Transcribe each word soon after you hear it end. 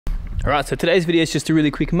Alright, so today's video is just a really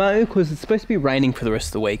quick mow because it's supposed to be raining for the rest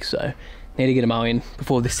of the week, so need to get a mow in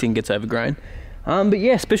before this thing gets overgrown. But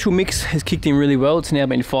yeah, Special Mix has kicked in really well. It's now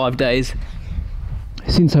been 5 days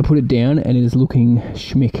since I put it down and it is looking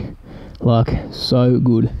schmick, like so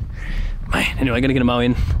good. Man, anyway, I'm gonna get a mow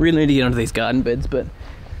in. Really need to get onto these garden beds, but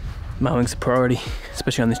mowing's a priority,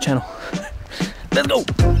 especially on this channel. Let's go!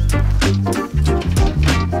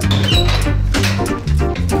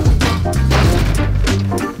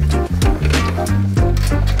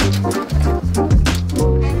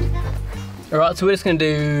 Alright, so we're just going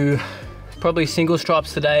to do probably single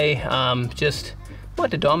stripes today, just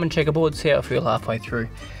might do diamond checkerboard, see how I feel halfway through.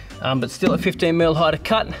 But still a 15mm high to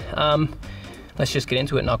cut. Let's just get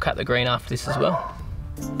into it and I'll cut the green after this as well.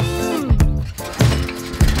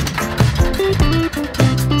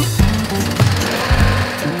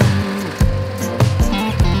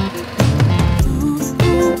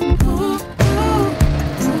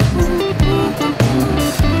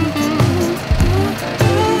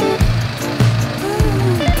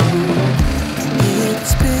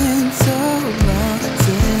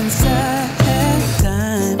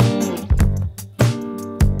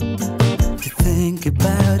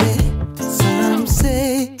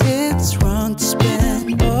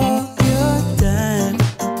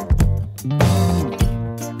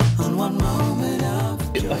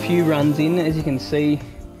 Runs in, as you can see.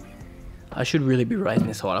 I should really be raising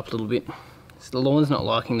this height up a little bit. So the lawn's not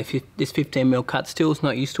liking this 15mm cut still, it's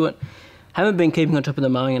not used to it. Haven't been keeping on top of the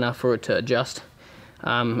mowing enough for it to adjust.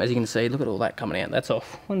 As you can see, look at all that coming out. That's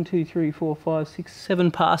off 1, 2, 3, 4, 5, 6, 7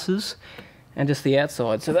 passes and just the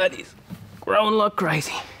outside. So that is growing like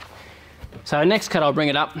crazy. So next cut I'll bring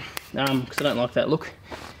it up because I don't like that look.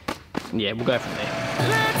 And yeah, we'll go from there.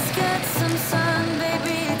 Let's get some sun,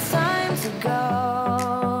 baby, it's time to go.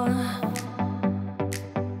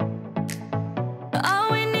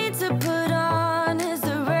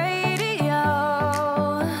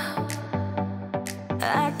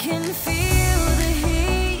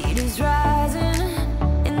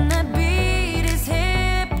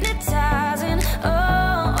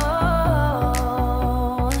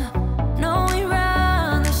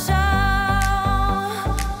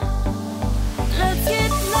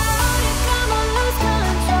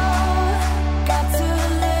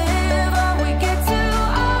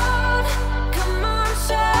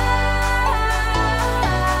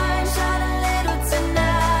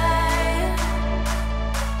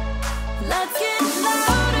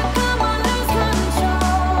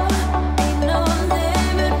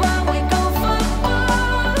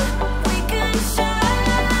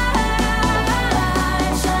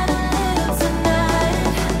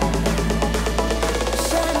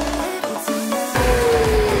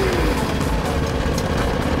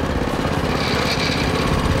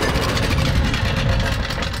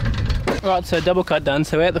 Right, so double cut done.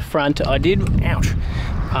 So out the front I did,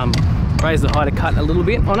 raise the height of cut a little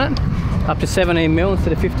bit on it, up to 17mm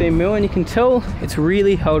instead of 15mm, and you can tell it's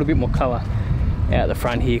really held a bit more colour out the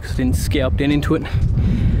front here because I didn't scalp down into it.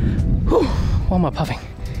 Whew, why am I puffing?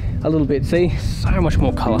 A little bit, see? So much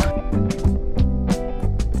more colour.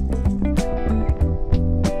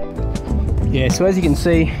 Yeah, so as you can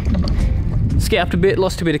see, scalped a bit,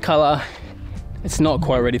 lost a bit of colour. It's not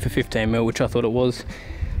quite ready for 15mm, which I thought it was.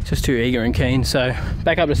 Just too eager and keen, so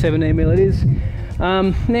back up to 17mm it is.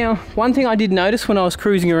 Now, one thing I did notice when I was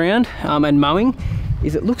cruising around and mowing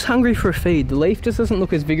is it looks hungry for a feed. The leaf just doesn't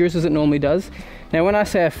look as vigorous as it normally does. Now, when I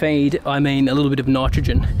say a feed, I mean a little bit of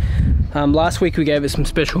nitrogen. Last week we gave it some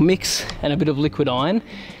Special Mix and a bit of liquid iron,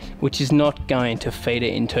 which is not going to feed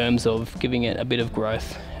it in terms of giving it a bit of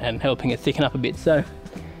growth and helping it thicken up a bit. So,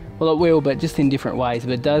 well, it will, but just in different ways.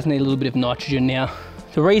 But it does need a little bit of nitrogen now.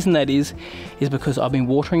 The reason that is because I've been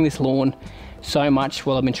watering this lawn so much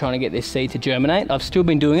while I've been trying to get this seed to germinate. I've still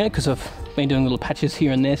been doing it because I've been doing little patches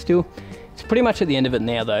here and there still. It's pretty much at the end of it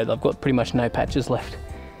now though. I've got pretty much no patches left.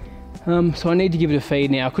 So I need to give it a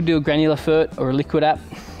feed now. I could do a granular fert or a liquid app.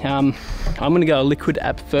 I'm going to go a liquid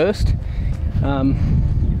app first,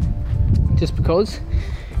 just because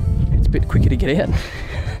it's a bit quicker to get out.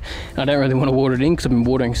 I don't really want to water it in because I've been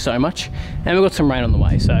watering so much, and we've got some rain on the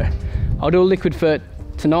way, so I'll do a liquid fert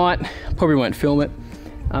tonight. Probably won't film it,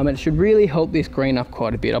 and it should really help this green up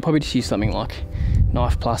quite a bit. I'll probably just use something like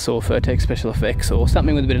Knife Plus or Fertex Special Effects or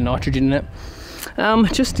something with a bit of nitrogen in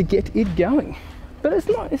it, just to get it going. But it's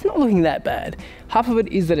not looking that bad. Half of it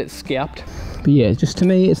is that it's scalped, but yeah, just to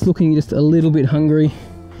me it's looking just a little bit hungry.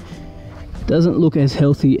 Doesn't look as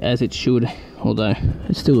healthy as it should, although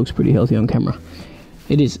it still looks pretty healthy on camera.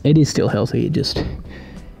 It is still healthy,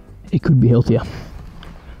 it could be healthier.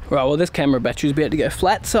 Right, well this camera battery's about to go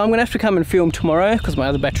flat, so I'm gonna have to come and film tomorrow because my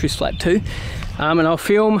other battery's flat too. And I'll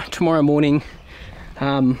film tomorrow morning,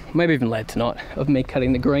 maybe even later tonight, of me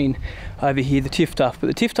cutting the green over here, the tiff tuff. But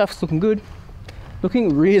the tiff tuff's looking good,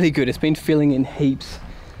 looking really good. It's been filling in heaps.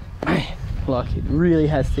 Like, it really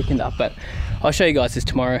has thickened up, but I'll show you guys this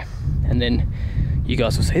tomorrow, and then you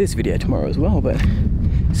guys will see this video tomorrow as well. But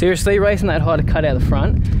seriously, raising that high to cut out the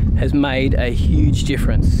front has made a huge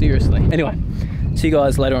difference, seriously. Anyway, see you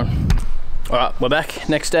guys later on. All right, we're back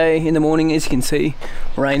next day in the morning. As you can see,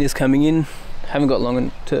 rain is coming in. Haven't got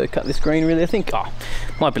long to cut this green really, I think. Oh,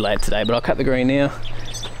 might be late today, but I'll cut the green now.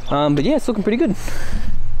 But yeah, it's looking pretty good.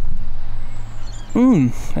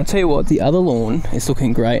 I'll tell you what, the other lawn is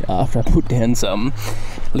looking great after I put down some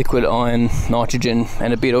liquid iron, nitrogen,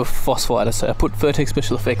 and a bit of phosphider. So I put Vertex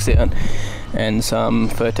Special Effects down and some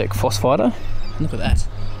Vertex phosphider. Look at that.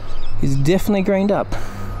 It's definitely greened up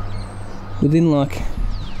within like,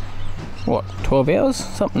 what, 12 hours?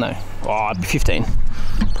 Something, no. Oh, 15.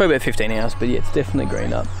 Probably about 15 hours, but yeah, it's definitely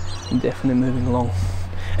greened up and definitely moving along.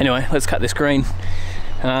 Anyway, let's cut this green,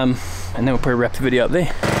 and then we'll probably wrap the video up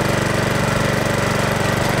there.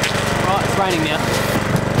 Right, it's raining now.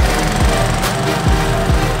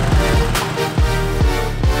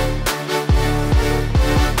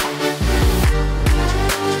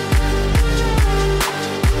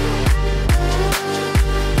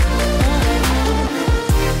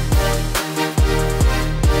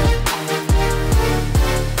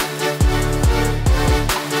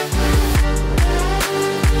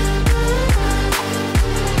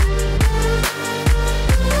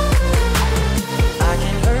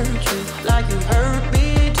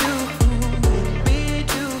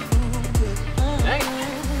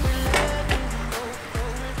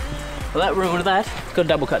 Well, that ruined that. Got a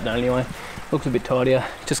double cut done anyway. Looks a bit tidier.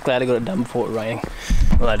 Just glad I got it done before it rained.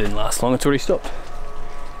 Well, that didn't last long. It's already stopped.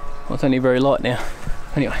 Well, it's only very light now.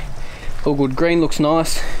 Anyway, all good. Green looks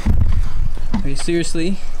nice. Okay,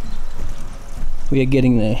 seriously, we are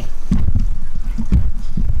getting there.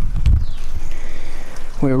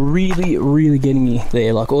 We're really getting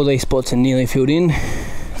there. Like, all these spots are nearly filled in.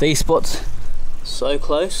 These spots, so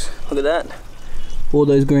close. Look at that. All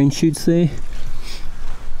those green shoots there.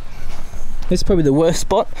 This is probably the worst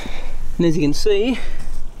spot, and as you can see,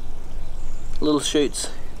 little shoots,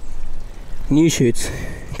 new shoots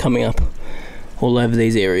coming up all over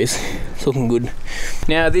these areas. It's looking good.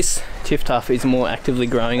 Now this tiff tuff is more actively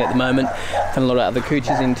growing at the moment than a lot of other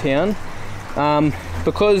cooches in town.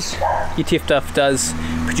 Because your tiff tuff does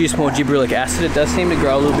produce more gibberellic acid, it does seem to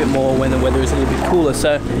grow a little bit more when the weather is a little bit cooler,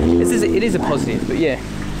 so it is a positive. But yeah,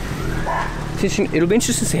 it'll be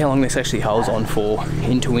interesting to see how long this actually holds on for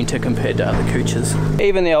into winter compared to other cooches.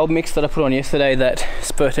 Even the old mix that I put on yesterday, that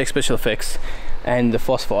Vertex Special Effects and the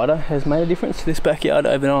phosphider, has made a difference to this backyard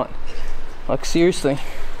overnight. Like, seriously.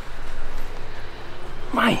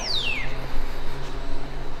 Mate.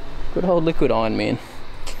 Good old liquid iron, man.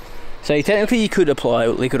 So technically you could apply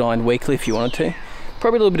liquid iron weekly if you wanted to.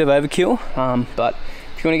 Probably a little bit of overkill, but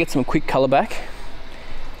if you want to get some quick colour back,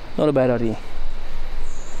 not a bad idea.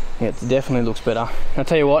 Yeah, it definitely looks better. I'll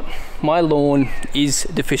tell you what, my lawn is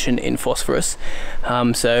deficient in phosphorus.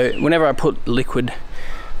 So whenever I put liquid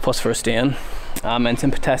phosphorus down, and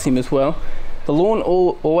some potassium as well, the lawn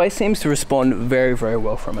always seems to respond very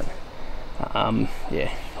well from it.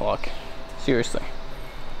 Yeah, like, seriously,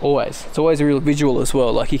 always. It's always a real visual as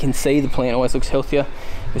well. Like, you can see the plant always looks healthier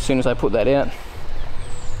as soon as I put that out.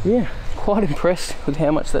 Yeah, quite impressed with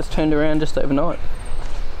how much that's turned around just overnight.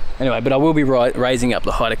 Anyway, but I will be raising up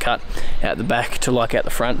the height of cut out the back to like out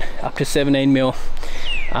the front, up to 17 mil,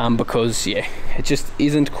 because yeah, it just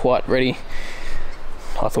isn't quite ready.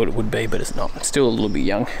 I thought it would be, but it's not. It's still a little bit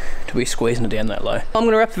young to be squeezing it down that low. I'm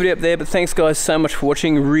gonna wrap the video up there, but thanks guys so much for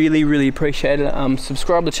watching. Really appreciate it.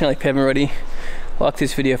 Subscribe to the channel if you haven't already. Like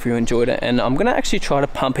this video if you enjoyed it, and I'm gonna actually try to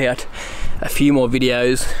pump out a few more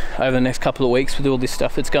videos over the next couple of weeks with all this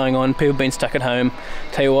stuff that's going on. People being stuck at home,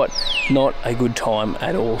 tell you what, not a good time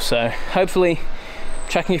at all. So hopefully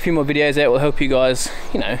chucking a few more videos out will help you guys,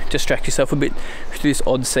 you know, distract yourself a bit through this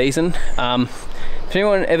odd season. If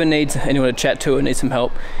anyone ever needs anyone to chat to or needs some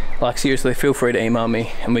help, like, seriously, feel free to email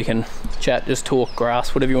me and we can chat, just talk,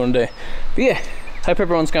 grass, whatever you want to do. But yeah, hope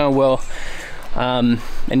everyone's going well. And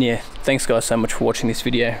yeah, thanks guys so much for watching this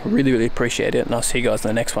video. Really appreciate it, and I'll see you guys in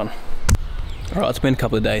the next one. Alright, it's been a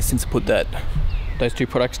couple of days since I put those two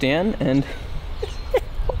products down, and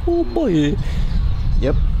oh boy,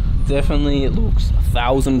 yep, definitely it looks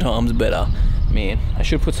 1,000 times better. Man, I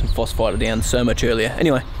should put some phosphider down so much earlier.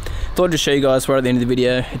 Anyway, thought I'd just show you guys right at the end of the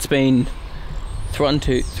video. It's been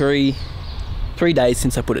 3 days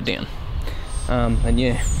since I put it down. and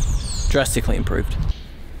yeah, drastically improved.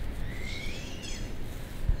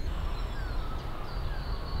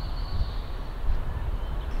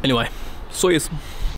 Anyway, see you.